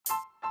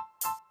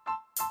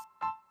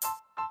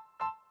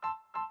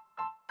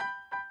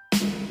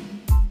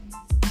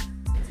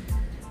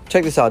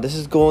check this out. This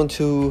is going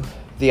to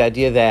the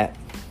idea that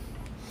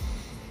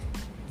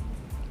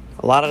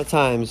a lot of the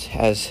times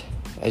as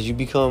you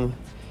become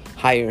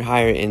higher and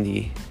higher in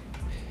the,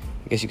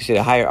 I guess you could say,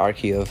 the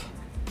hierarchy of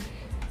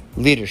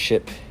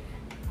leadership,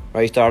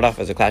 right? You start off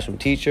as a classroom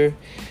teacher.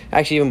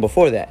 Actually, even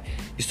before that,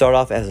 you start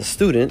off as a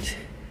student,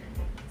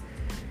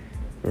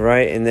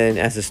 right? And then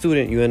as a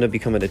student, you end up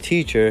becoming a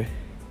teacher.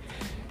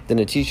 Then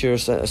the teacher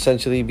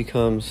essentially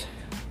becomes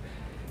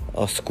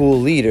a school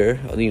leader,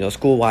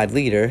 school-wide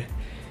leader,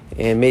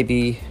 and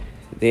maybe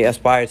they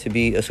aspire to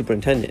be a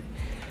superintendent.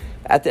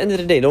 At the end of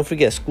the day, don't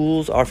forget,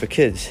 schools are for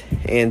kids,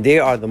 and they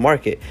are the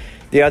market.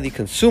 They are the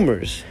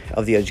consumers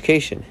of the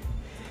education.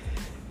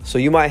 So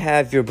you might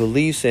have your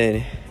beliefs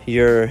and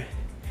your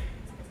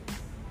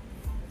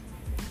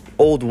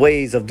old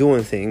ways of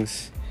doing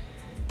things,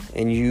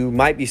 and you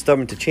might be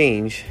stubborn to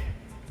change,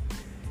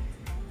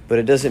 but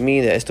it doesn't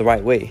mean that it's the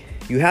right way.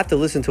 You have to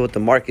listen to what the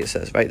market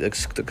says, right?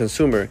 The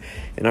consumer,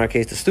 in our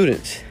case, the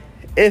students.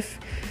 If,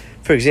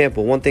 for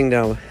example, one thing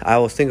that I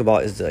always think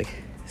about is the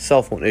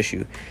cell phone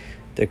issue.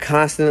 They're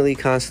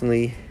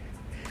constantly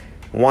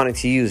wanting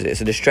to use it. It's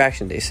a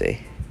distraction, they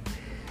say.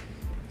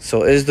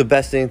 So is the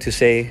best thing to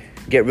say,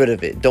 get rid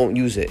of it, don't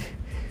use it,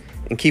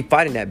 and keep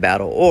fighting that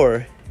battle?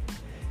 Or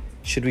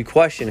should we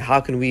question, how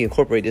can we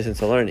incorporate this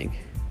into learning?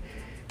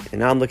 And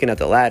now I'm looking at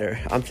the latter.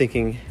 I'm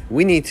thinking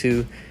we need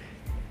to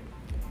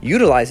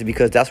utilize it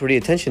because that's where the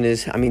attention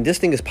is. I mean, this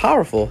thing is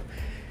powerful.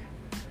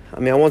 I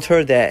mean, I once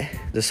heard that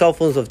the cell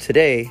phones of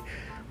today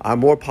are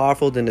more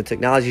powerful than the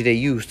technology they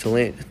used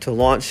to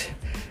launch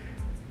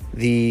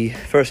the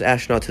first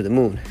astronaut to the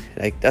moon.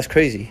 That's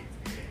crazy.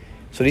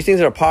 So these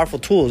things are powerful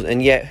tools,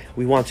 and yet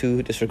we want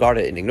to disregard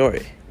it and ignore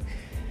it.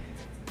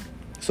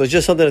 So it's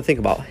just something to think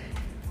about.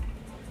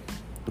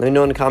 Let me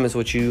know in the comments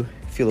what you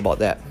feel about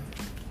that.